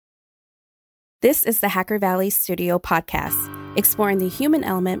This is the Hacker Valley Studio podcast, exploring the human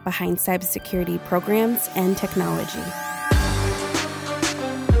element behind cybersecurity programs and technology.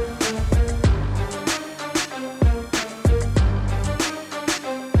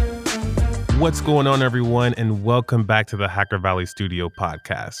 What's going on, everyone, and welcome back to the Hacker Valley Studio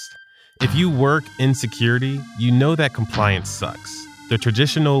podcast. If you work in security, you know that compliance sucks. The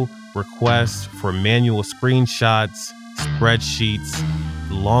traditional requests for manual screenshots, spreadsheets,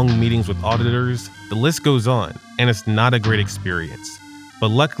 long meetings with auditors, the list goes on, and it's not a great experience. But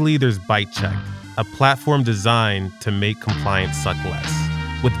luckily, there's BiteCheck, a platform designed to make compliance suck less.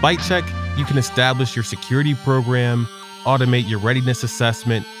 With BiteCheck, you can establish your security program, automate your readiness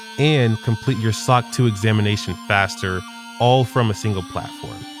assessment, and complete your SOC 2 examination faster, all from a single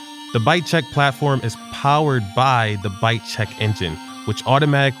platform. The BiteCheck platform is powered by the BiteCheck engine, which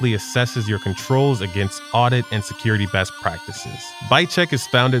automatically assesses your controls against audit and security best practices. BiteCheck is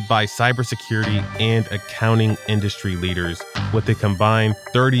founded by cybersecurity and accounting industry leaders with a combined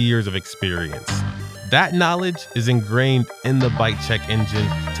 30 years of experience. That knowledge is ingrained in the BiteCheck engine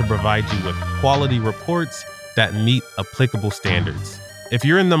to provide you with quality reports that meet applicable standards. If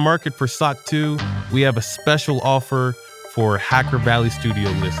you're in the market for SOC 2, we have a special offer for Hacker Valley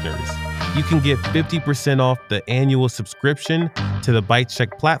Studio listeners. You can get 50% off the annual subscription to the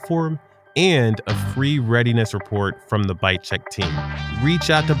BiteCheck platform and a free readiness report from the BiteCheck team. Reach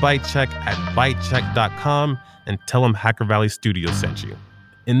out to BiteCheck at BiteCheck.com and tell them Hacker Valley Studio sent you.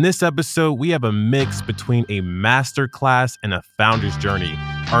 In this episode, we have a mix between a masterclass and a founder's journey.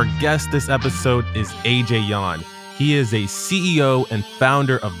 Our guest this episode is AJ Yan. He is a CEO and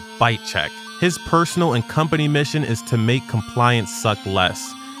founder of BiteCheck. His personal and company mission is to make compliance suck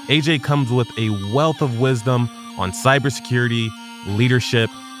less. AJ comes with a wealth of wisdom on cybersecurity, leadership,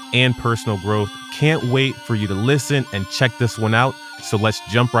 and personal growth. Can't wait for you to listen and check this one out. So let's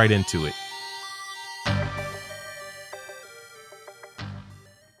jump right into it.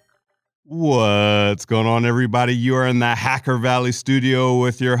 What's going on, everybody? You are in the Hacker Valley Studio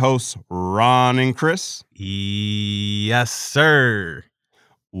with your hosts, Ron and Chris. Yes, sir.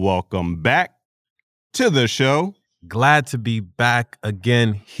 Welcome back to the show. Glad to be back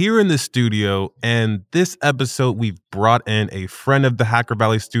again here in the studio. And this episode, we've brought in a friend of the Hacker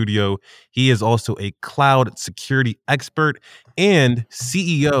Valley Studio. He is also a cloud security expert and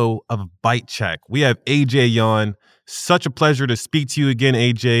CEO of BiteCheck. We have AJ Yan. Such a pleasure to speak to you again,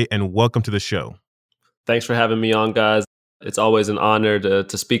 AJ, and welcome to the show. Thanks for having me on, guys. It's always an honor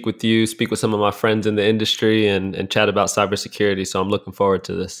to speak with you, speak with some of my friends in the industry, and chat about cybersecurity. So I'm looking forward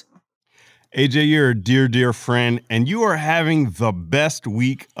to this. AJ, you're a dear, dear friend, and you are having the best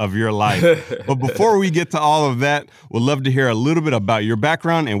week of your life. But before we get to all of that, we'd love to hear a little bit about your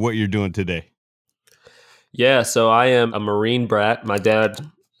background and what you're doing today. Yeah, so I am a Marine brat. My dad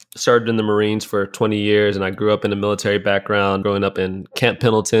served in the Marines for 20 years, and I grew up in a military background, growing up in Camp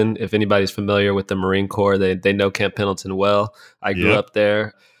Pendleton. If anybody's familiar with the Marine Corps, they know Camp Pendleton well. I grew up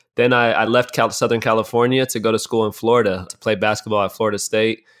there. Then I left Southern California to go to school in Florida to play basketball at Florida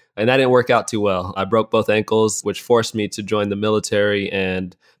State. And that didn't work out too well. I broke both ankles, which forced me to join the military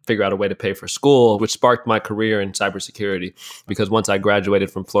and figure out a way to pay for school, which sparked my career in cybersecurity. Because once I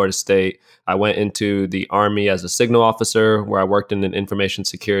graduated from Florida State, I went into the Army as a signal officer, where I worked in an information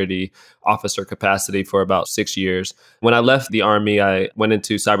security officer capacity for about 6 years. When I left the Army, I went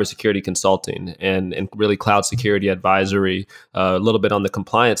into cybersecurity consulting and really cloud security advisory, a little bit on the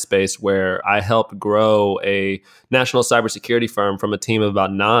compliance space, where I helped grow a national cybersecurity firm from a team of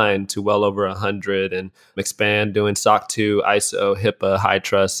about 9 to well over 100 and expand doing SOC 2, ISO, HIPAA,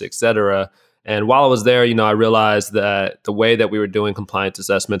 HITRUST, et cetera. And while I was there, I realized that the way that we were doing compliance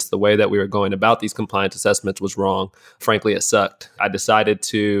assessments, the way that we were going about these compliance assessments was wrong. Frankly, it sucked. I decided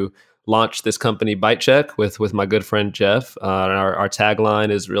to launch this company, BiteCheck, with my good friend Jeff. Our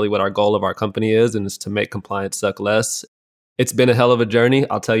tagline is really what our goal of our company is, and it's to make compliance suck less. It's been a hell of a journey,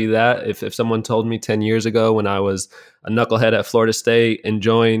 I'll tell you that. If someone told me 10 years ago, when I was a knucklehead at Florida State,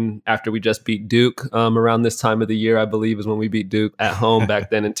 enjoying after we just beat Duke around this time of the year, I believe is when we beat Duke at home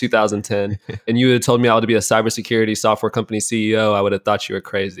back then in 2010, and you had told me I would be a cybersecurity software company CEO, I would have thought you were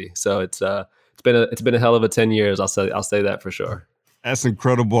crazy. So it's been a hell of a 10 years. I'll say that for sure. That's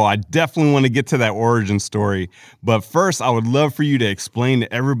incredible. I definitely want to get to that origin story. But first, I would love for you to explain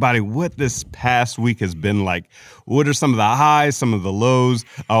to everybody what this past week has been like. What are some of the highs, some of the lows?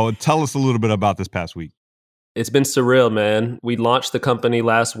 Tell us a little bit about this past week. It's been surreal, man. We launched the company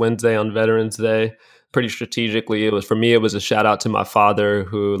last Wednesday on Veterans Day. pretty strategically. For me, it was a shout out to my father,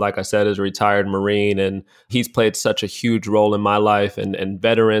 who, like I said, is a retired Marine, and he's played such a huge role in my life, and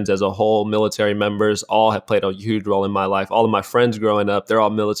veterans as a whole, military members, all have played a huge role in my life. All of my friends growing up, they're all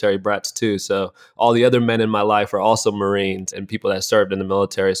military brats too. So all the other men in my life are also Marines and people that served in the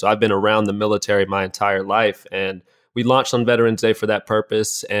military. So I've been around the military my entire life, and we launched on Veterans Day for that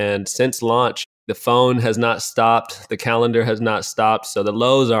purpose. And since launch, the phone has not stopped. The calendar has not stopped. So the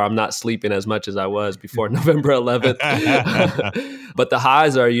lows are I'm not sleeping as much as I was before November 11th. But the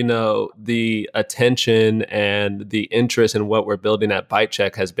highs are, the attention and the interest in what we're building at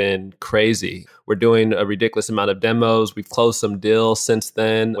ByteCheck has been crazy. We're doing a ridiculous amount of demos. We've closed some deals since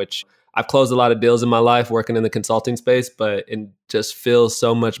then, which I've closed a lot of deals in my life working in the consulting space, but it just feels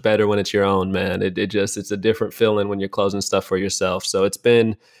so much better when it's your own, man. It's a different feeling when you're closing stuff for yourself. So it's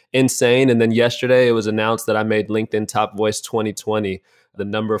been insane. And then yesterday it was announced that I made LinkedIn Top Voice 2020, the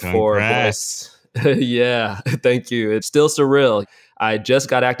number 4 voice. Yeah, thank you. It's still surreal. I just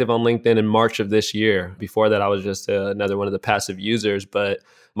got active on LinkedIn in March of this year. Before that, I was just another one of the passive users. But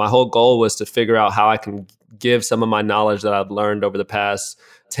my whole goal was to figure out how I can give some of my knowledge that I've learned over the past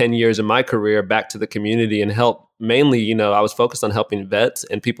 10 years in my career back to the community and help. Mainly, I was focused on helping vets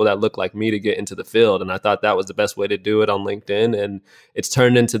and people that look like me to get into the field. And I thought that was the best way to do it on LinkedIn. And it's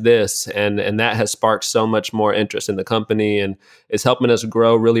turned into this. And that has sparked so much more interest in the company and is helping us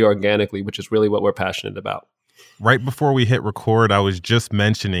grow really organically, which is really what we're passionate about. Right before we hit record, I was just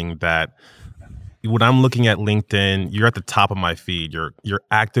mentioning that when I'm looking at LinkedIn, you're at the top of my feed. You're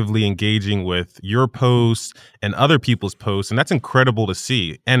actively engaging with your posts and other people's posts, and that's incredible to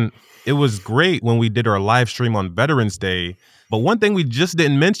see. And it was great when we did our live stream on Veterans Day. But one thing we just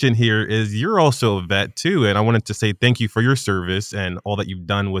didn't mention here is you're also a vet too, and I wanted to say thank you for your service and all that you've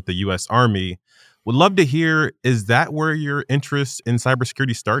done with the U.S. Army. Would love to hear, is that where your interest in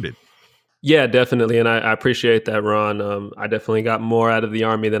cybersecurity started? Yeah, definitely. And I appreciate that, Ron. I definitely got more out of the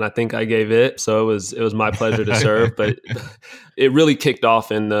Army than I think I gave it. So it was my pleasure to serve. But it really kicked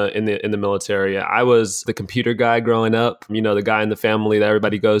off in the military. I was the computer guy growing up, the guy in the family that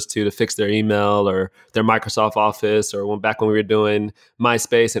everybody goes to fix their email or their Microsoft Office, or back when we were doing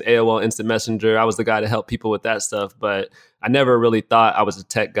MySpace and AOL Instant Messenger, I was the guy to help people with that stuff. But I never really thought I was a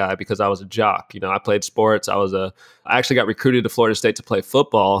tech guy because I was a jock. I played sports. I actually got recruited to Florida State to play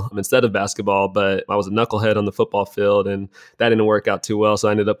football instead of basketball, but I was a knucklehead on the football field and that didn't work out too well. So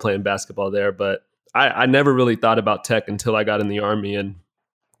I ended up playing basketball there. But I never really thought about tech until I got in the Army. And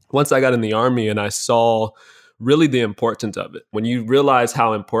once I got in the Army and I saw really the importance of it, when you realize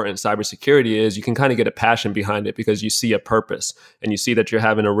how important cybersecurity is, you can kind of get a passion behind it because you see a purpose and you see that you're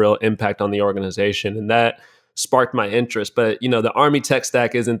having a real impact on the organization. And that sparked my interest. But, the Army tech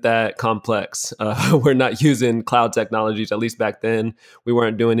stack isn't that complex. We're not using cloud technologies, at least back then. We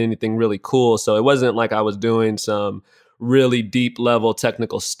weren't doing anything really cool. So it wasn't like I was doing some really deep level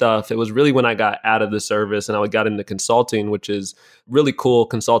technical stuff. It was really when I got out of the service and I got into consulting, which is really cool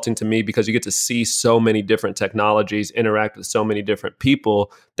consulting to me because you get to see so many different technologies, interact with so many different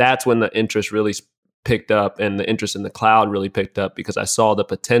people. That's when the interest really picked up and the interest in the cloud really picked up because I saw the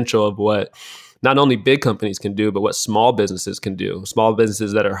potential of what not only big companies can do, but what small businesses can do. Small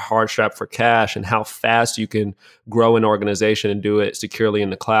businesses that are hard strapped for cash and how fast you can grow an organization and do it securely in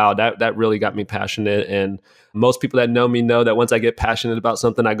the cloud. That really got me passionate. And most people that know me know that once I get passionate about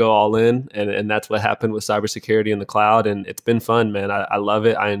something, I go all in. And that's what happened with cybersecurity in the cloud. And it's been fun, man. I love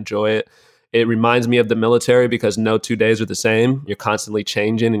it. I enjoy it. It reminds me of the military because no 2 days are the same. You're constantly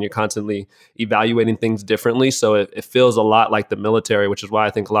changing and you're constantly evaluating things differently. So it feels a lot like the military, which is why I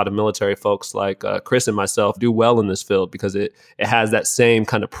think a lot of military folks like Chris and myself do well in this field because it has that same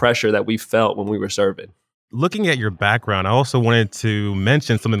kind of pressure that we felt when we were serving. Looking at your background, I also wanted to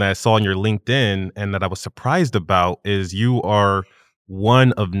mention something that I saw on your LinkedIn and that I was surprised about is you are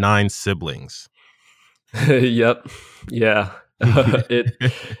one of 9 siblings. Yep. Yeah.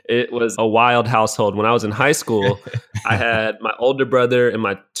 It was a wild household. When I was in high school, I had my older brother and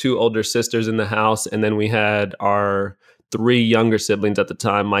my 2 older sisters in the house. And then we had our 3 younger siblings at the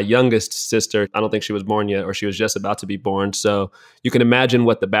time. My youngest sister, I don't think she was born yet, or she was just about to be born. So you can imagine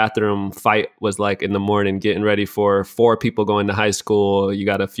what the bathroom fight was like in the morning, getting ready for 4 people going to high school. You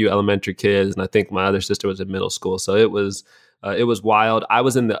got a few elementary kids. And I think my other sister was in middle school. So it was wild. I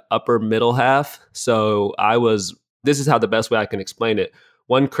was in the upper middle half. So this is how the best way I can explain it.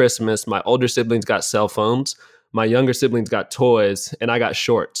 One Christmas, my older siblings got cell phones. My younger siblings got toys and I got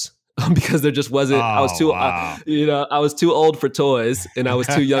shorts because there just wasn't, I was too old for toys and I was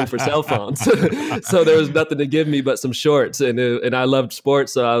too young for cell phones. So there was nothing to give me but some shorts and I loved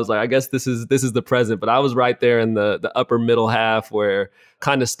sports. So I was like, I guess this is the present, but I was right there in the upper middle half where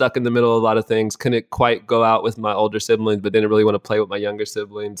kind of stuck in the middle of a lot of things. Couldn't quite go out with my older siblings, but didn't really want to play with my younger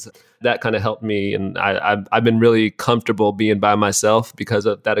siblings. That kind of helped me. And I've been really comfortable being by myself because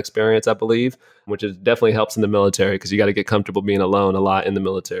of that experience, I believe, which is definitely helps in the military because you got to get comfortable being alone a lot in the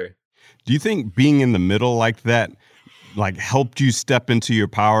military. Do you think being in the middle like that like helped you step into your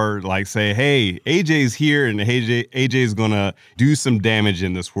power, like say, hey, AJ's here and AJ's gonna do some damage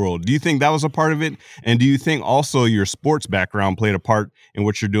in this world? Do you think that was a part of it? And do you think also your sports background played a part in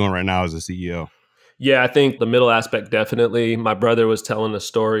what you're doing right now as a CEO? Yeah, I think the middle aspect, definitely. My brother was telling a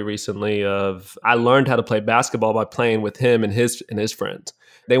story recently of I learned how to play basketball by playing with him and his friends.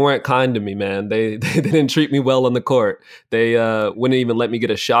 They weren't kind to me, man. They didn't treat me well on the court. They wouldn't even let me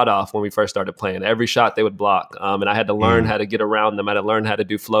get a shot off when we first started playing. Every shot they would block. And I had to learn how to get around them. I had to learn how to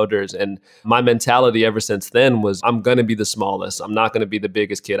do floaters. And my mentality ever since then was I'm going to be the smallest. I'm not going to be the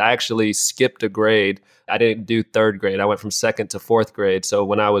biggest kid. I actually skipped a grade. I didn't do third grade. I went from second to fourth grade. So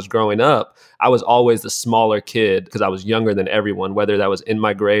when I was growing up, I was always the smaller kid because I was younger than everyone, whether that was in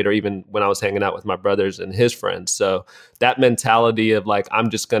my grade or even when I was hanging out with my brothers and his friends. So that mentality of like, I'm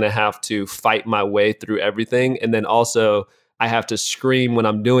just going to have to fight my way through everything. And then also I have to scream when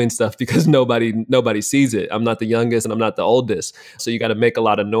I'm doing stuff because nobody sees it. I'm not the youngest and I'm not the oldest. So you got to make a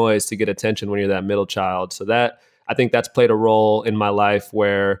lot of noise to get attention when you're that middle child. So I think that's played a role in my life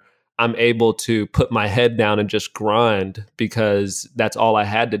where I'm able to put my head down and just grind because that's all I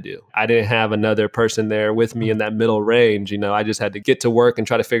had to do. I didn't have another person there with me in that middle range. I just had to get to work and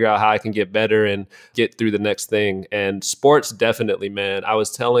try to figure out how I can get better and get through the next thing. And sports, definitely, man. I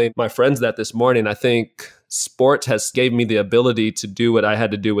was telling my friends that this morning. I think sports has gave me the ability to do what I had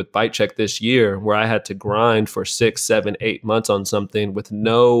to do with Bite Check this year, where I had to grind for 6, 7, 8 months on something with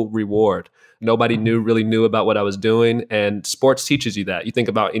no reward. Nobody really knew about what I was doing. And sports teaches you that. You think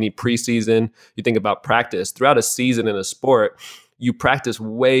about any preseason, you think about practice. Throughout a season in a sport, you practice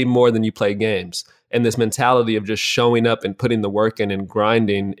way more than you play games. And this mentality of just showing up and putting the work in and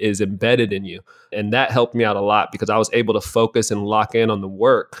grinding is embedded in you. And that helped me out a lot because I was able to focus and lock in on the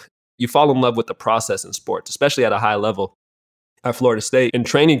work. You fall in love with the process in sports, especially at a high level. At Florida State, in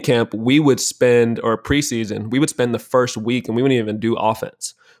training camp, we would spend the first week and we wouldn't even do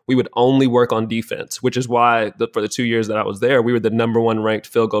offense. We would only work on defense, which is why for the 2 years that I was there, we were the number one ranked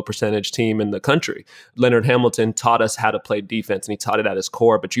field goal percentage team in the country. Leonard Hamilton taught us how to play defense and he taught it at his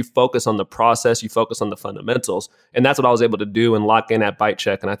core, but you focus on the process, you focus on the fundamentals. And that's what I was able to do and lock in at Bite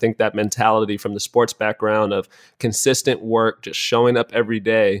Check. And I think that mentality from the sports background of consistent work, just showing up every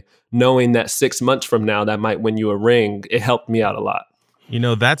day, knowing that 6 months from now, that might win you a ring, it helped me out a lot.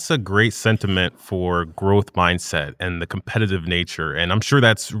 That's a great sentiment for growth mindset and the competitive nature. And I'm sure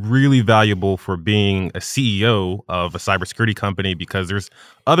that's really valuable for being a CEO of a cybersecurity company because there's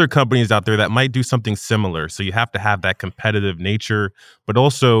other companies out there that might do something similar. So you have to have that competitive nature, but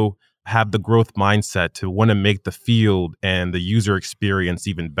also have the growth mindset to want to make the field and the user experience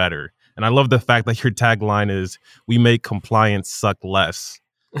even better. And I love the fact that your tagline is, we make compliance suck less.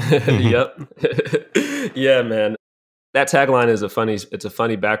 Yep. Yeah, man. That tagline is it's a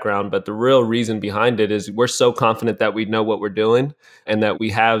funny background, but the real reason behind it is we're so confident that we know what we're doing and that we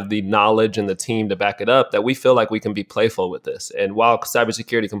have the knowledge and the team to back it up that we feel like we can be playful with this. And while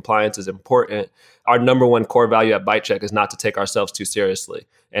cybersecurity compliance is important, our number one core value at Bite Check is not to take ourselves too seriously.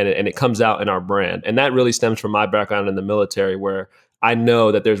 And it comes out in our brand. And that really stems from my background in the military, where I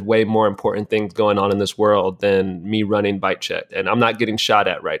know that there's way more important things going on in this world than me running Bite Check. And I'm not getting shot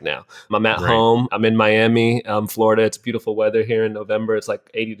at right now. I'm at home. I'm in Miami, Florida. It's beautiful weather here in November. It's like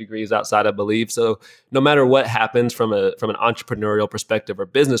 80 degrees outside, I believe. So no matter what happens from an entrepreneurial perspective or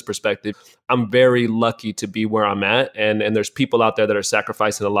business perspective, I'm very lucky to be where I'm at. And there's people out there that are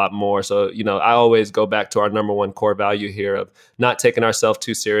sacrificing a lot more. So, I always go back to our number one core value here of not taking ourselves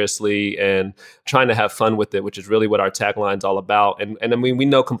too seriously and trying to have fun with it, which is really what our tagline is all about. And I mean, we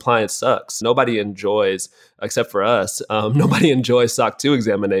know compliance sucks. Nobody enjoys, except for us, nobody enjoys SOC 2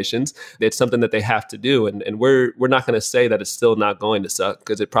 examinations. It's something that they have to do. And we're not going to say that it's still not going to suck,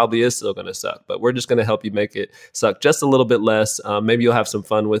 because it probably is still going to suck. But we're just going to help you make it suck just a little bit less. Maybe you'll have some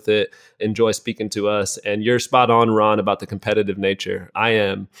fun with it, enjoy speaking to us. And you're spot on, Ron, about the competitive nature. I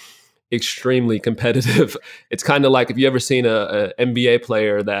am extremely competitive. It's kind of like if you ever seen a NBA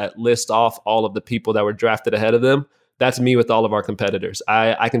player that lists off all of the people that were drafted ahead of them. That's me with all of our competitors.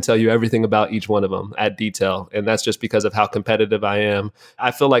 I can tell you everything about each one of them at detail. And that's just because of how competitive I am.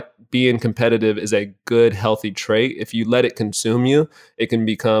 I feel like being competitive is a good, healthy trait. If you let it consume you, it can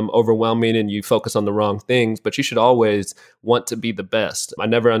become overwhelming and you focus on the wrong things, but you should always want to be the best. I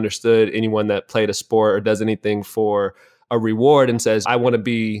never understood anyone that played a sport or does anything for a reward and says, I want to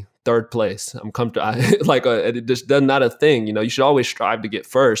be third place. I'm comfortable. It just does not a thing. You should always strive to get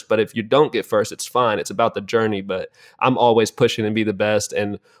first, but if you don't get first, it's fine. It's about the journey, but I'm always pushing to be the best.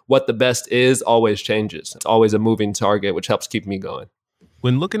 And what the best is always changes. It's always a moving target, which helps keep me going.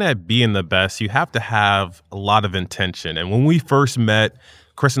 When looking at being the best, you have to have a lot of intention. And when we first met,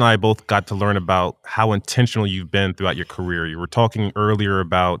 Chris and I both got to learn about how intentional you've been throughout your career. You were talking earlier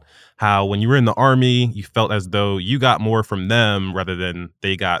about how when you were in the Army, you felt as though you got more from them rather than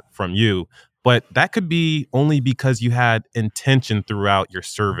they got from you. But that could be only because you had intention throughout your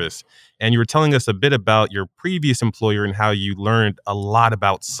service. And you were telling us a bit about your previous employer and how you learned a lot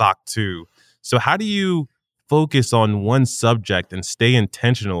about SOC 2. So how do you focus on one subject and stay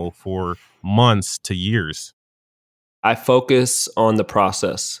intentional for months to years? I focus on the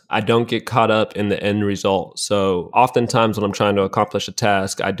process. I don't get caught up in the end result. So oftentimes when I'm trying to accomplish a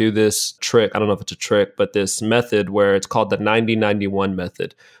task, I do this trick. I don't know if it's a trick, but this method where it's called the 90-91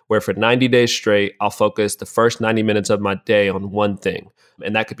 method, where for 90 days straight, I'll focus the first 90 minutes of my day on one thing.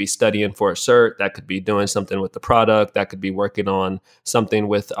 And that could be studying for a cert. That could be doing something with the product. That could be working on something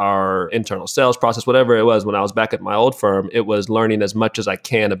with our internal sales process, whatever it was. When I was back at my old firm, it was learning as much as I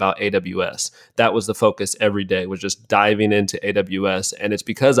can about AWS. That was the focus every day, was just diving into AWS. And it's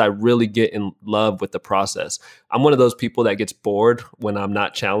because I really get in love with the process. I'm one of those people that gets bored when I'm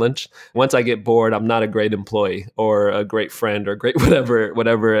not challenged. Once I get bored, I'm not a great employee or a great friend or great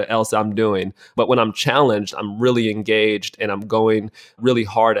whatever else I'm doing. But when I'm challenged, I'm really engaged and I'm going really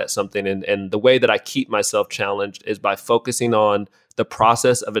hard at something. And the way that I keep myself challenged is by focusing on the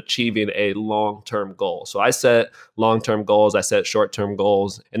process of achieving a long-term goal. So I set long-term goals, I set short-term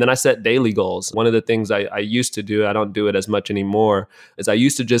goals, and then I set daily goals. One of the things I used to do, I don't do it as much anymore, is I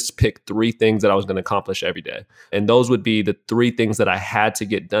used to just pick 3 things that I was going to accomplish every day. And those would be the 3 things that I had to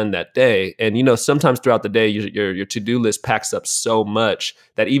get done that day. And sometimes throughout the day, your to-do list packs up so much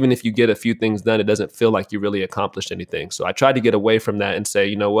that even if you get a few things done, it doesn't feel like you really accomplished anything. So I tried to get away from that and say,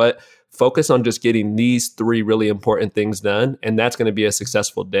 you know what? Focus on just getting these 3 really important things done, and that's going to be a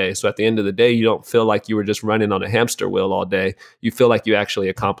successful day. So at the end of the day, you don't feel like you were just running on a hamster wheel all day. You feel like you actually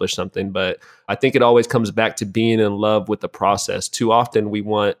accomplished something. But I think it always comes back to being in love with the process. Too often we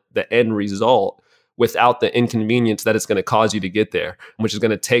want the end result without the inconvenience that it's going to cause you to get there, which is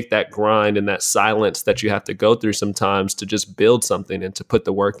going to take that grind and that silence that you have to go through sometimes to just build something and to put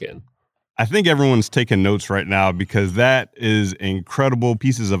the work in. I think everyone's taking notes right now because that is incredible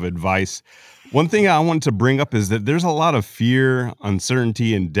pieces of advice. One thing I wanted to bring up is that there's a lot of fear,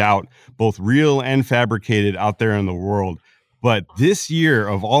 uncertainty, and doubt, both real and fabricated, out there in the world. But this year,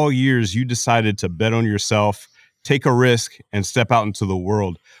 of all years, you decided to bet on yourself, take a risk, and step out into the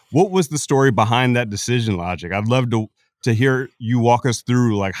world. What was the story behind that decision, Logic? I'd love to hear you walk us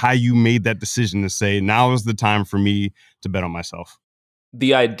through like how you made that decision to say, now is the time for me to bet on myself.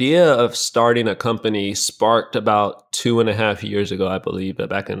 The idea of starting a company sparked about 2.5 years ago, I believe,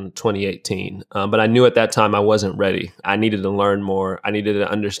 back in 2018. But I knew at that time I wasn't ready. I needed to learn more. I needed to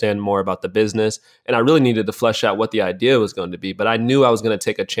understand more about the business. And I really needed to flesh out what the idea was going to be. But I knew I was going to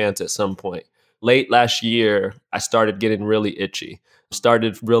take a chance at some point. Late last year, I started getting really itchy.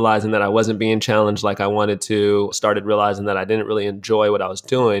 Started realizing that I wasn't being challenged like I wanted to. Started realizing that I didn't really enjoy what I was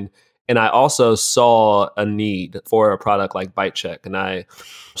doing. And I also saw a need for a product like BiteCheck. And I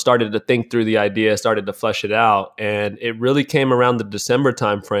started to think through the idea, started to flesh it out. And it really came around the December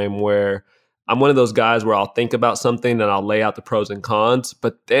timeframe where I'm one of those guys where I'll think about something and I'll lay out the pros and cons,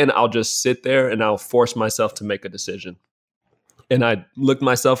 but then I'll just sit there and I'll force myself to make a decision. And I looked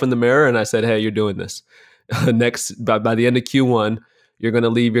myself in the mirror and I said, hey, you're doing this. By the end of Q1, you're going to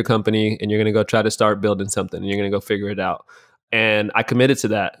leave your company and you're going to go try to start building something and you're going to go figure it out. And I committed to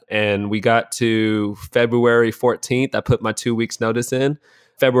that. And we got to February 14th. I put my 2 weeks notice in.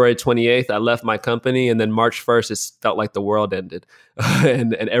 February 28th, I left my company. And then March 1st, it felt like the world ended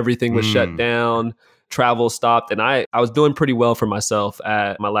and everything was shut down. Travel stopped. And I was doing pretty well for myself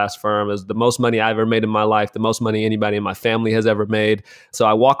at my last firm. It was the most money I ever made in my life, the most money anybody in my family has ever made. So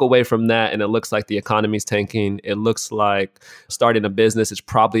I walk away from that and it looks like the economy's tanking. It looks like starting a business is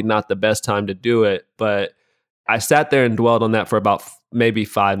probably not the best time to do it. But I sat there and dwelled on that for about maybe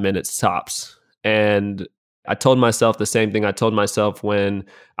 5 minutes tops. And I told myself the same thing I told myself when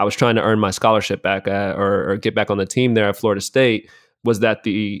I was trying to earn my scholarship back or get back on the team there at Florida State, was that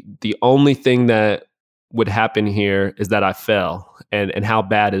the only thing that would happen here is that I fell. And how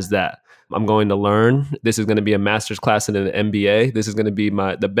bad is that? I'm going to learn. This is going to be a master's class in an MBA. This is going to be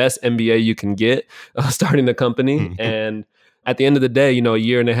the best MBA you can get starting a company. And At the end of the day, a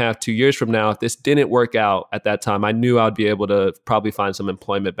year and a half, 2 years from now, if this didn't work out at that time, I knew I'd be able to probably find some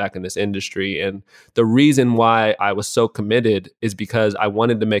employment back in this industry. And the reason why I was so committed is because I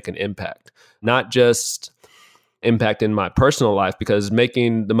wanted to make an impact, not just impact in my personal life, because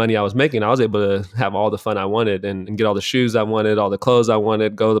making the money I was making, I was able to have all the fun I wanted and get all the shoes I wanted, all the clothes I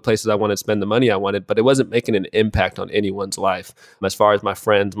wanted, go to the places I wanted, spend the money I wanted, but it wasn't making an impact on anyone's life as far as my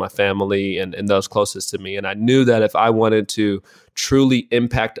friends, my family, and those closest to me. And I knew that if I wanted to truly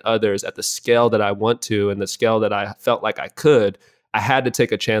impact others at the scale that I want to and the scale that I felt like I could, I had to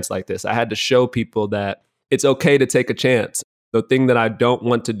take a chance like this. I had to show people that it's okay to take a chance. The thing that I don't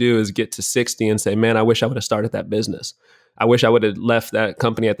want to do is get to 60 and say, man, I wish I would have started that business. I wish I would have left that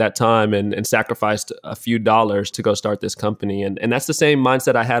company at that time and sacrificed a few dollars to go start this company. And that's the same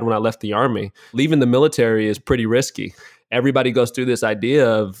mindset I had when I left the Army. Leaving the military is pretty risky. Everybody goes through this idea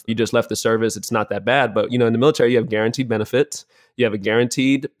of you just left the service, it's not that bad. But, in the military, you have guaranteed benefits. You have a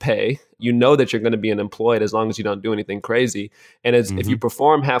guaranteed pay. You know that you're going to be unemployed as long as you don't do anything crazy. And if you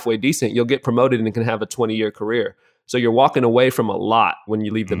perform halfway decent, you'll get promoted and can have a 20-year career. So you're walking away from a lot when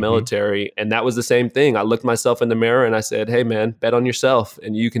you leave the military. And that was the same thing. I looked myself in the mirror and I said, hey, man, bet on yourself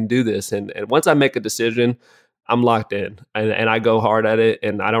and you can do this. And once I make a decision, I'm locked in and I go hard at it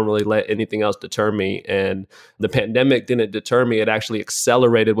and I don't really let anything else deter me. And the pandemic didn't deter me. It actually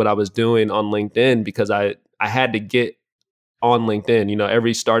accelerated what I was doing on LinkedIn because I had to get on LinkedIn.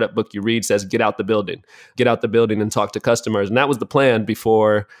 Every startup book you read says, get out the building and talk to customers. And that was the plan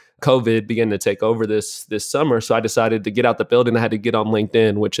before COVID began to take over this summer. So I decided to get out the building. I had to get on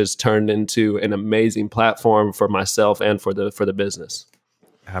LinkedIn, which has turned into an amazing platform for myself and for the business.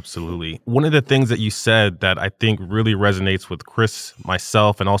 Absolutely. One of the things that you said that I think really resonates with Chris,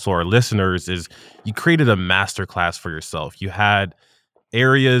 myself, and also our listeners is you created a masterclass for yourself. You had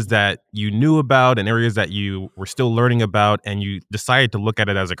areas that you knew about and areas that you were still learning about, and you decided to look at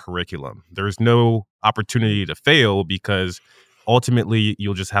it as a curriculum. There's no opportunity to fail because ultimately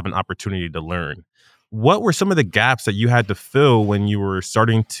you'll just have an opportunity to learn. What were some of the gaps that you had to fill when you were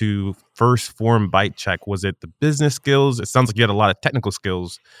starting to first form ByteCheck? Was it the business skills? It sounds like you had a lot of technical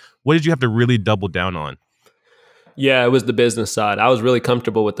skills. What did you have to really double down on? Yeah, it was the business side. I was really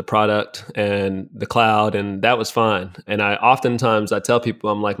comfortable with the product and the cloud, and that was fine. And I tell people,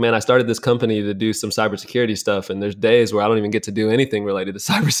 I'm like, man, I started this company to do some cybersecurity stuff, and there's days where I don't even get to do anything related to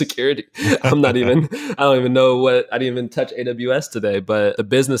cybersecurity. I don't even know I didn't even touch AWS today. But the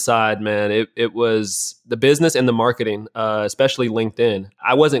business side, man, it was the business and the marketing, especially LinkedIn.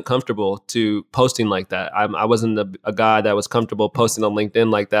 I wasn't comfortable to posting like that. I wasn't a guy that was comfortable posting on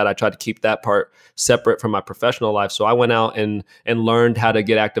LinkedIn like that. I tried to keep that part separate from my professional life. So I went out and learned how to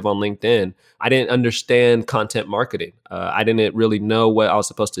get active on LinkedIn. I didn't understand content marketing. I didn't really know what I was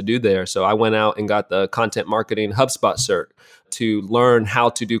supposed to do there. So I went out and got the content marketing HubSpot cert to learn how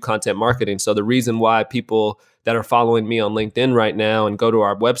to do content marketing. So the reason why people that are following me on LinkedIn right now and go to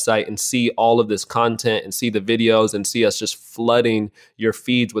our website and see all of this content and see the videos and see us just flooding your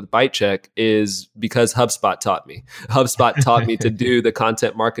feeds with ByteCheck is because HubSpot taught me. HubSpot taught me to do the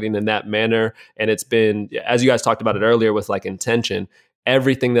content marketing in that manner. And it's been, as you guys talked about it earlier, with like intention,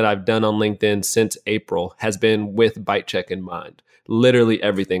 everything that I've done on LinkedIn since April has been with ByteCheck in mind. Literally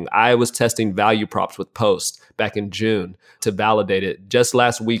everything. I was testing value props with Post back in June to validate it. Just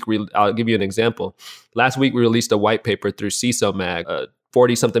last week, I'll give you an example. Last week, we released a white paper through CISO Mag, a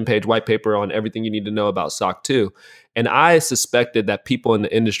 40-something page white paper on everything you need to know about SOC 2. And I suspected that people in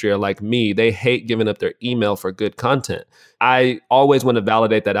the industry are like me. They hate giving up their email for good content. I always want to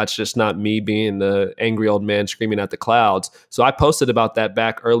validate that that's just not me being the angry old man screaming at the clouds. So I posted about that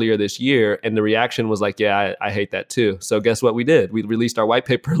back earlier this year, and the reaction was like, yeah, I hate that too. So guess what we did? We released our white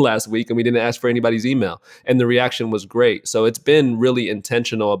paper last week, and we didn't ask for anybody's email. And the reaction was great. So it's been really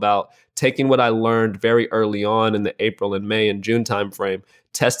intentional about taking what I learned very early on in the April and May and June timeframe,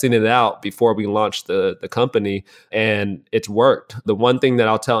 testing it out before we launched the company, and it's worked. The one thing that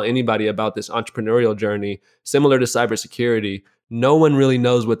I'll tell anybody about this entrepreneurial journey, similar to cybersecurity, no one really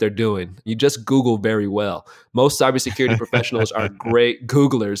knows what they're doing. You just Google very well. Most cybersecurity professionals are great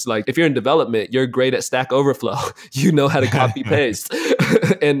Googlers. Like if you're in development, you're great at Stack Overflow. You know how to copy paste.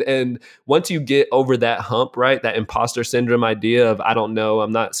 And once you get over that hump, right, that imposter syndrome idea of, I don't know,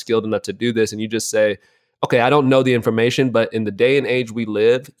 I'm not skilled enough to do this. And you just say, okay, I don't know the information, but in the day and age we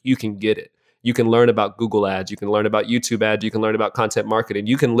live, you can get it. You can learn about Google ads. You can learn about YouTube ads. You can learn about content marketing.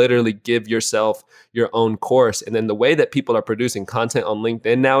 You can literally give yourself your own course. And then the way that people are producing content on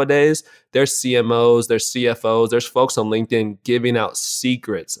LinkedIn nowadays, there's CMOs, there's CFOs, there's folks on LinkedIn giving out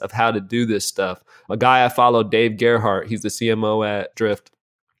secrets of how to do this stuff. A guy I follow, Dave Gerhardt, he's the CMO at Drift.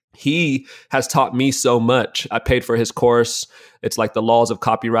 He has taught me so much. I paid for his course. It's like the laws of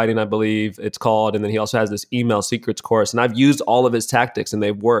copywriting, I believe it's called. And then he also has this email secrets course. And I've used all of his tactics and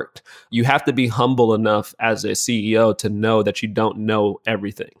they've worked. You have to be humble enough as a CEO to know that you don't know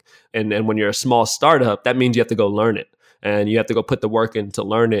everything. And when you're a small startup, that means you have to go learn it. And you have to go put the work in to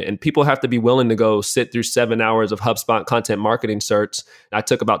learn it. And people have to be willing to go sit through 7 hours of HubSpot content marketing certs. I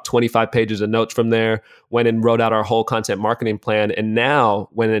took about 25 pages of notes from there, went and wrote out our whole content marketing plan. And now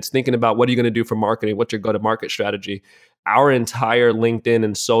when it's thinking about what are you going to do for marketing, what's your go-to-market strategy, our entire LinkedIn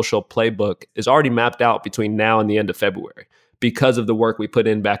and social playbook is already mapped out between now and the end of February because of the work we put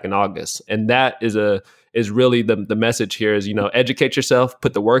in back in August. And that is really the message here is, educate yourself,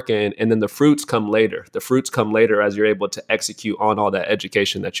 put the work in, and then the fruits come later. The fruits come later as you're able to execute on all that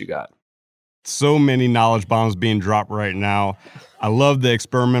education that you got. So many knowledge bombs being dropped right now. I love the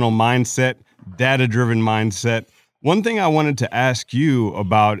experimental mindset, data-driven mindset. One thing I wanted to ask you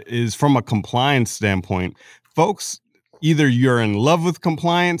about is from a compliance standpoint, folks, either you're in love with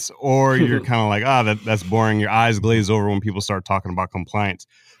compliance or you're kind of like, that's boring. Your eyes glaze over when people start talking about compliance.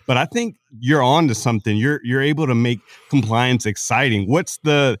 But I think you're on to something. You're able to make compliance exciting. What's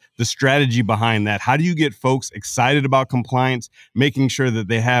the strategy behind that? How do you get folks excited about compliance, making sure that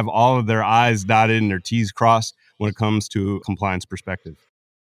they have all of their I's dotted and their T's crossed when it comes to a compliance perspective?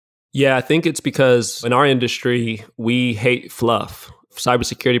 Yeah, I think it's because in our industry, we hate fluff.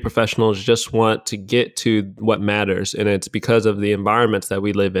 Cybersecurity professionals just want to get to what matters. And it's because of the environments that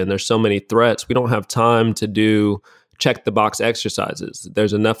we live in. There's so many threats. We don't have time to do check the box exercises.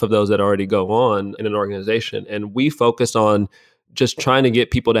 There's enough of those that already go on in an organization. And we focus on just trying to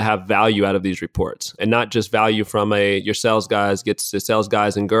get people to have value out of these reports, and not just value from your sales guys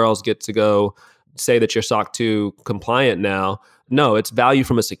and girls get to go say that you're SOC 2 compliant now. No, it's value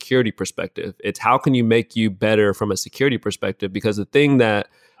from a security perspective. It's how can you make you better from a security perspective? Because the thing that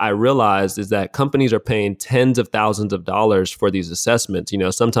I realized is that companies are paying tens of thousands of dollars for these assessments,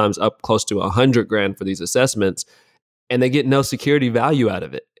 sometimes up close to $100,000 for these assessments, and they get no security value out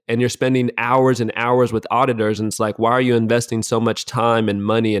of it. And you're spending hours and hours with auditors. And it's like, why are you investing so much time and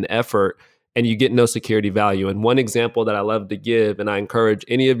money and effort and you get no security value? And one example that I love to give, and I encourage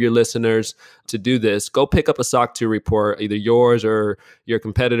any of your listeners to do this, go pick up a SOC 2 report, either yours or your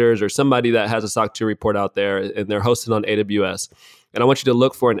competitors or somebody that has a SOC 2 report out there, and they're hosted on AWS. And I want you to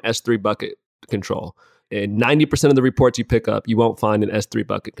look for an S3 bucket control. And 90% of the reports you pick up, you won't find an S3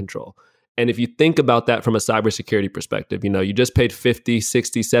 bucket control. And if you think about that from a cybersecurity perspective, you just paid $50,000,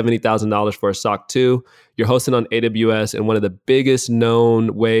 $60,000, $70,000 for a SOC 2. You're hosted on AWS, and one of the biggest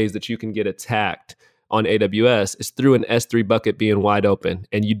known ways that you can get attacked on AWS is through an S3 bucket being wide open,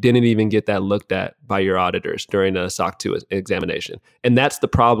 and you didn't even get that looked at by your auditors during a SOC 2 examination. And that's the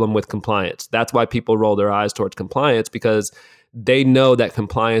problem with compliance. That's why people roll their eyes towards compliance, because they know that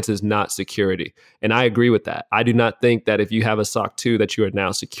compliance is not security. And I agree with that. I do not think that if you have a SOC 2 that you are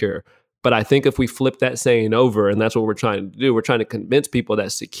now secure. But I think if we flip that saying over, and that's what we're trying to do, we're trying to convince people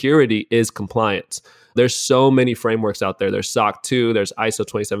that security is compliance. There's so many frameworks out there. There's SOC 2, there's ISO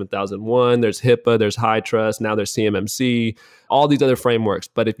 27001, there's HIPAA, there's HITRUST, now there's CMMC, all these other frameworks.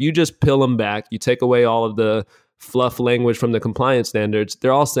 But if you just peel them back, you take away all of the fluff language from the compliance standards,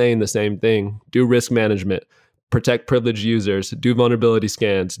 they're all saying the same thing. Do risk management, protect privileged users, do vulnerability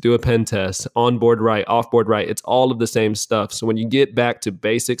scans, do a pen test, onboard right, offboard right. It's all of the same stuff. So when you get back to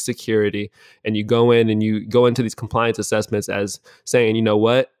basic security and you go in and you go into these compliance assessments as saying, you know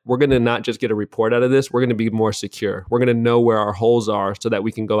what, we're going to not just get a report out of this, we're going to be more secure. We're going to know where our holes are so that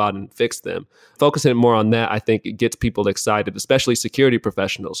we can go out and fix them. Focusing more on that, I think it gets people excited, especially security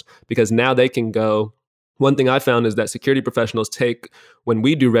professionals, because now they can go. One thing I found is that security professionals when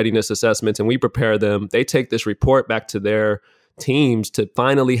we do readiness assessments and we prepare them, they take this report back to their teams to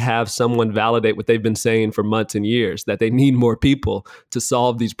finally have someone validate what they've been saying for months and years, that they need more people to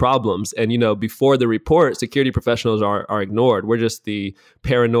solve these problems. And, before the report, security professionals are ignored. We're just the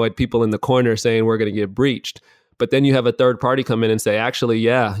paranoid people in the corner saying we're going to get breached. But then you have a third party come in and say, actually,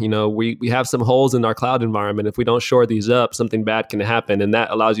 yeah, we have some holes in our cloud environment. If we don't shore these up, something bad can happen. And that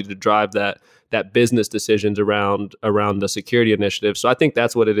allows you to drive that business decisions around the security initiative. So I think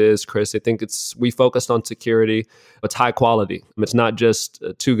that's what it is, Chris. I think we focused on security. It's high quality. It's not just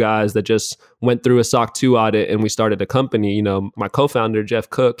two guys that just went through a SOC 2 audit and we started a company. My co-founder, Jeff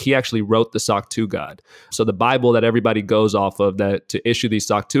Cook, he actually wrote the SOC 2 guide. So the Bible that everybody goes off of that to issue these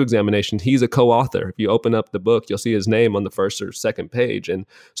SOC 2 examinations, he's a co-author. If you open up the book, you'll see his name on the first or second page. And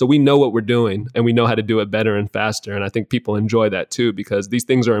so we know what we're doing and we know how to do it better and faster. And I think people enjoy that too, because these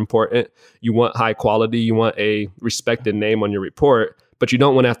things are important. You want high quality, you want a respected name on your report, but you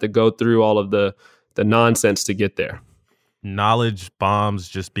don't want to have to go through all of the nonsense to get there. knowledge bombs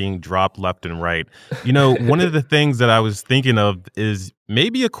just being dropped left and right. You know, one of the things that I was thinking of is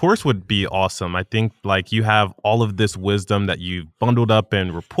maybe a course would be awesome. I think like you have all of this wisdom that you've bundled up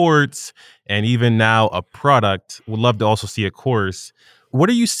in reports and even now a product. Would love to also see a course. What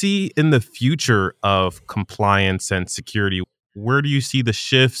do you see in the future of compliance and security? Where do you see the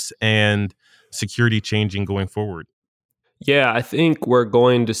shifts and security changing going forward? Yeah, I think we're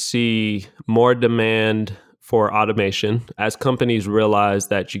going to see more demand for automation as companies realize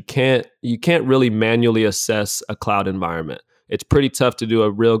that you can't really manually assess a cloud environment. It's pretty tough to do a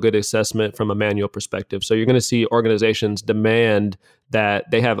real good assessment from a manual perspective. So you're going to see organizations demand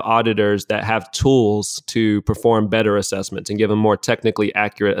that they have auditors that have tools to perform better assessments and give them more technically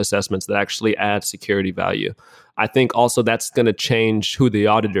accurate assessments that actually add security value. I think also that's going to change who the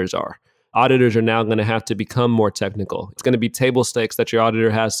auditors are. Auditors are now going to have to become more technical. It's going to be table stakes that your auditor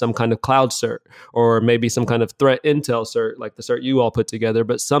has some kind of cloud cert or maybe some kind of threat intel cert like the cert you all put together,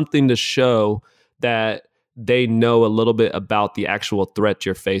 but something to show that they know a little bit about the actual threat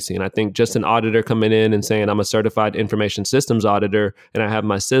you're facing. And I think just an auditor coming in and saying, I'm a certified information systems auditor and I have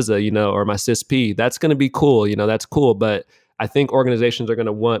my CISA, or my CISP, that's going to be cool. That's cool. But I think organizations are going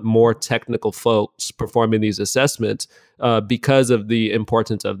to want more technical folks performing these assessments because of the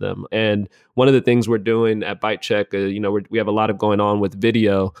importance of them. And one of the things we're doing at BiteCheck, we have a lot of going on with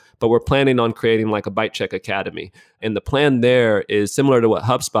video, but we're planning on creating like a BiteCheck Academy. And the plan there is similar to what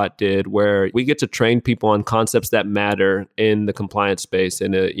HubSpot did, where we get to train people on concepts that matter in the compliance space.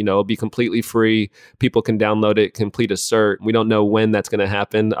 And, it'll be completely free. People can download it, complete a cert. We don't know when that's going to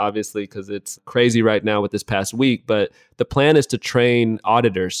happen, obviously, because it's crazy right now with this past week. But the plan is to train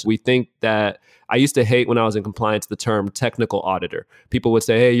auditors. We think that I used to hate when I was in compliance the term technical auditor. People would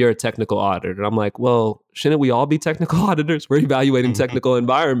say, hey, you're a technical auditor. And I'm like, well, shouldn't we all be technical auditors? We're evaluating technical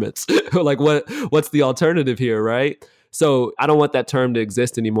environments. Like what's the alternative here, right? So I don't want that term to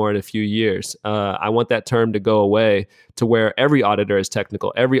exist anymore in a few years. I want that term to go away to where every auditor is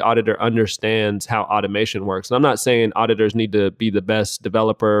technical. Every auditor understands how automation works. And I'm not saying auditors need to be the best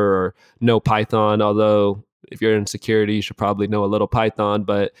developer or know Python, although if you're in security, you should probably know a little Python.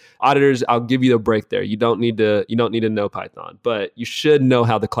 But auditors, I'll give you the break there. You don't need to know Python, but you should know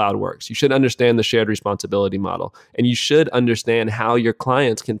how the cloud works. You should understand the shared responsibility model, and you should understand how your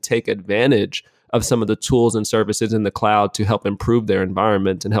clients can take advantage of some of the tools and services in the cloud to help improve their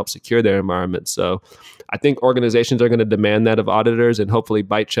environment and help secure their environment. So I think organizations are going to demand that of auditors, and hopefully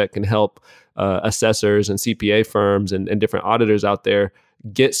BiteCheck can help assessors and CPA firms and different auditors out there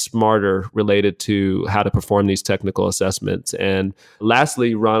get smarter related to how to perform these technical assessments. And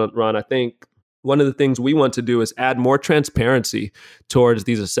lastly, Ron, I think one of the things we want to do is add more transparency towards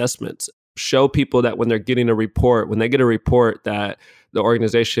these assessments. Show people that when they're getting a report, when they get a report that the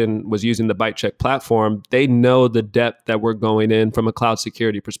organization was using the BiteCheck platform, they know the depth that we're going in from a cloud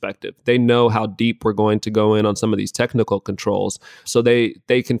security perspective. They know how deep we're going to go in on some of these technical controls. So they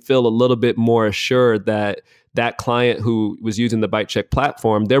can feel a little bit more assured that that client who was using the BiteCheck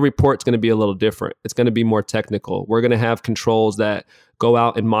platform, their report's going to be a little different. It's going to be more technical. We're going to have controls that go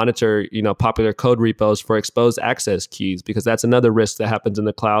out and monitor, popular code repos for exposed access keys, because that's another risk that happens in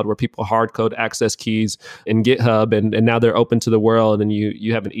the cloud where people hard code access keys in GitHub and now they're open to the world, and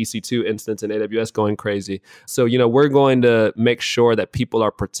you have an EC2 instance in AWS going crazy. So, we're going to make sure that people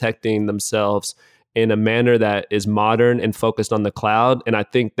are protecting themselves in a manner that is modern and focused on the cloud. And I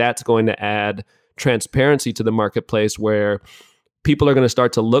think that's going to add transparency to the marketplace, where people are going to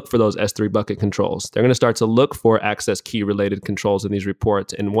start to look for those S3 bucket controls. They're going to start to look for access key related controls in these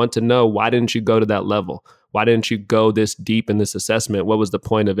reports and want to know, why didn't you go to that level? Why didn't you go this deep in this assessment? What was the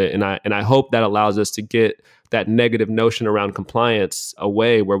point of it? And I hope that allows us to get that negative notion around compliance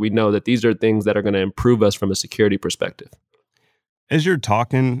away, where we know that these are things that are going to improve us from a security perspective. As you're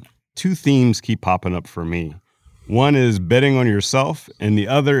talking, two themes keep popping up for me. One is betting on yourself, and the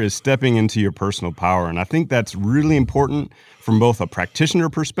other is stepping into your personal power. And I think that's really important from both a practitioner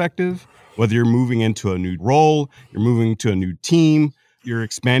perspective, whether you're moving into a new role, you're moving to a new team, you're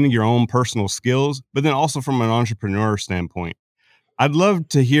expanding your own personal skills, but then also from an entrepreneur standpoint. I'd love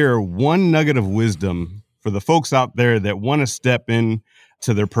to hear one nugget of wisdom for the folks out there that want to step in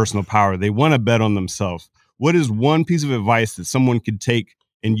to their personal power. They want to bet on themselves. What is one piece of advice that someone could take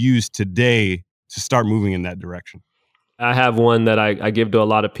and use today to start moving in that direction? I have one that I give to a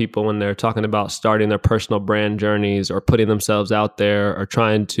lot of people when they're talking about starting their personal brand journeys or putting themselves out there or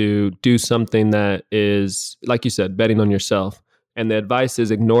trying to do something that is, like you said, betting on yourself. And the advice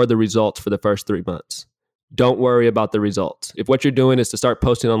is ignore the results for the first 3 months. don't worry about the results. If what you're doing is to start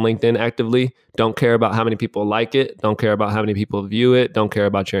posting on LinkedIn actively, don't care about how many people like it. Don't care about how many people view it. Don't care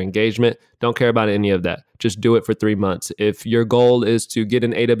about your engagement. Don't care about any of that. Just do it for 3 months. If your goal is to get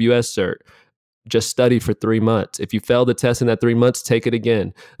an AWS cert, just study for 3 months. If you fail the test in that 3 months, take it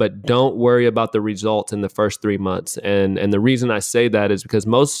again. But don't worry about the results in the first 3 months. And the reason I say that is because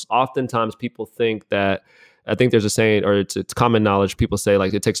oftentimes people think that, I think there's a saying, or it's common knowledge, people say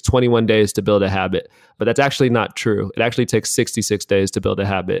like it takes 21 days to build a habit, but that's actually not true. It actually takes 66 days to build a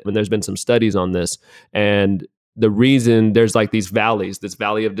habit. And there's been some studies on this. And the reason there's like these valleys, this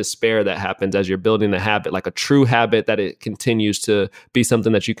valley of despair that happens as you're building a habit, like a true habit that it continues to be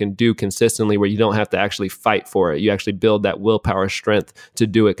something that you can do consistently where you don't have to actually fight for it. You actually build that willpower strength to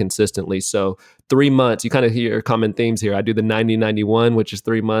do it consistently. So 3 months, you kind of hear common themes here. I do the 90-91, which is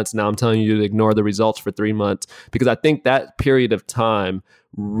 3 months. Now I'm telling you to ignore the results for 3 months because I think that period of time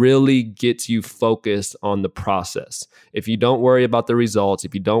really gets you focused on the process. If you don't worry about the results,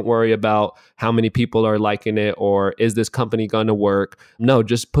 if you don't worry about how many people are liking it or is this company going to work, no,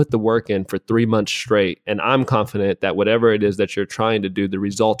 just put the work in for 3 months straight. And I'm confident that whatever it is that you're trying to do, the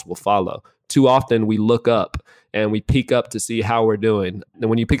results will follow. Too often we look up and we peek up to see how we're doing. And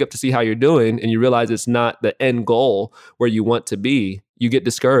when you peek up to see how you're doing and you realize it's not the end goal where you want to be, you get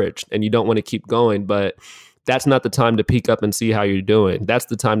discouraged and you don't want to keep going. But that's not the time to peek up and see how you're doing. That's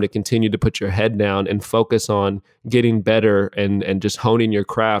the time to continue to put your head down and focus on getting better and just honing your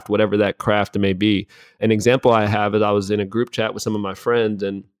craft, whatever that craft may be. An example I have is I was in a group chat with some of my friends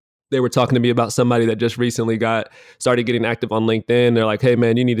and they were talking to me about somebody that just recently started getting active on LinkedIn. They're like, hey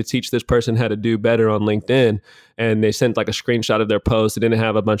man, you need to teach this person how to do better on LinkedIn. And they sent like a screenshot of their post. It didn't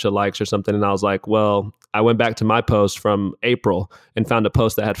have a bunch of likes or something. And I was like, well, I went back to my post from April and found a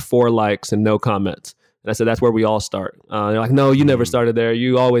post that had 4 likes and no comments. And I said, that's where we all start. They're like, no, you never started there.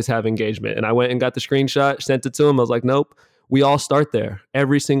 You always have engagement. And I went and got the screenshot, sent it to them. I was like, nope, we all start there.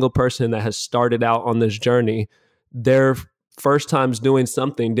 Every single person that has started out on this journey, their first times doing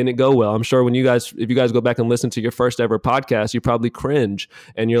something didn't go well. I'm sure if you guys go back and listen to your first ever podcast, you probably cringe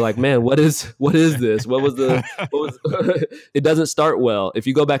and you're like, man, what is this? It doesn't start well. If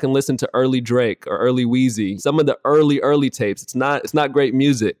you go back and listen to early Drake or early Weezy, some of the early tapes, it's not great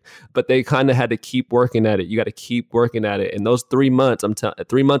music, but they kind of had to keep working at it. You got to keep working at it. And those 3 months,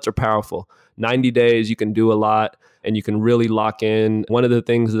 3 months are powerful. 90 days, you can do a lot and you can really lock in. One of the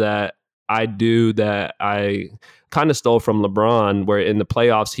things that I do that I kind of stole from LeBron, where in the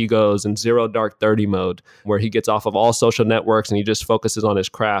playoffs, he goes in 0 dark 30 mode, where he gets off of all social networks and he just focuses on his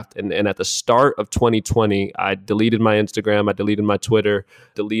craft. And at the start of 2020, I deleted my Instagram, I deleted my Twitter,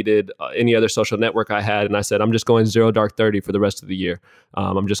 deleted any other social network I had. And I said, I'm just going 0 dark 30 for the rest of the year.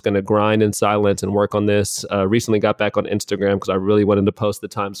 I'm just going to grind in silence and work on this. Recently got back on Instagram because I really wanted to post the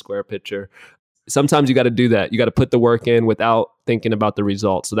Times Square picture. Sometimes you got to do that. You got to put the work in without thinking about the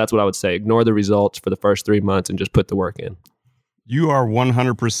results. So that's what I would say. Ignore the results for the first 3 months and just put the work in. You are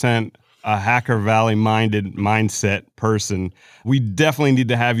 100% a Hacker Valley mindset person. We definitely need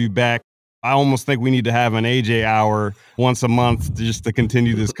to have you back. I almost think we need to have an AJ hour once a month just to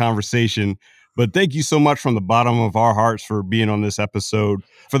continue this conversation. But thank you so much from the bottom of our hearts for being on this episode.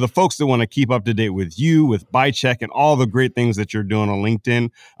 For the folks that want to keep up to date with you, with BuyCheck, and all the great things that you're doing on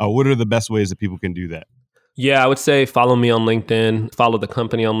LinkedIn, what are the best ways that people can do that? Yeah, I would say follow me on LinkedIn, follow the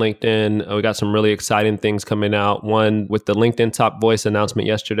company on LinkedIn. We got some really exciting things coming out. One, with the LinkedIn Top Voice announcement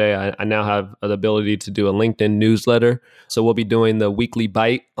yesterday, I now have the ability to do a LinkedIn newsletter. So we'll be doing the weekly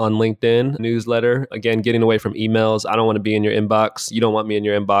bite on LinkedIn newsletter. Again, getting away from emails. I don't want to be in your inbox. You don't want me in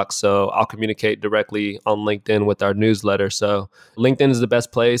your inbox. So I'll communicate directly on LinkedIn with our newsletter. So LinkedIn is the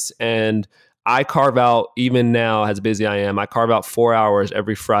best place. And I carve out, even now, as busy I am, I carve out 4 hours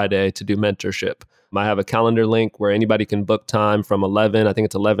every Friday to do mentorship. I have a calendar link where anybody can book time from 11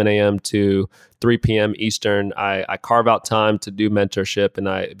 a.m. to 3 p.m. Eastern. I carve out time to do mentorship,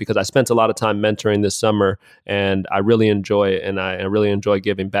 and because I spent a lot of time mentoring this summer, and I really enjoy it, and I really enjoy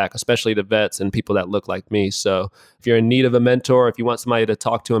giving back, especially to vets and people that look like me. So if you're in need of a mentor, if you want somebody to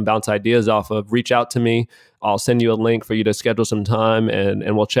talk to and bounce ideas off of, reach out to me. I'll send you a link for you to schedule some time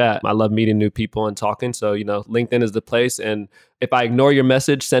and we'll chat. I love meeting new people and talking. So, LinkedIn is the place. And if I ignore your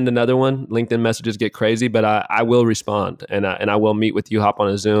message, send another one. LinkedIn messages get crazy, but I will respond and I will meet with you, hop on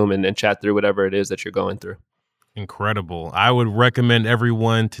a Zoom and chat through whatever it is that you're going through. Incredible. I would recommend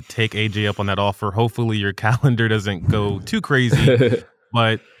everyone to take AJ up on that offer. Hopefully your calendar doesn't go too crazy.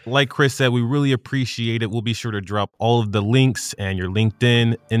 But like Chris said, we really appreciate it. We'll be sure to drop all of the links and your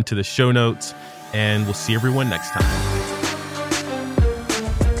LinkedIn into the show notes. And we'll see everyone next time.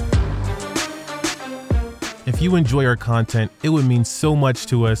 If you enjoy our content, it would mean so much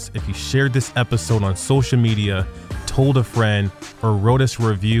to us if you shared this episode on social media, told a friend, or wrote us a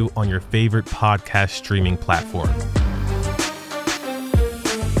review on your favorite podcast streaming platform.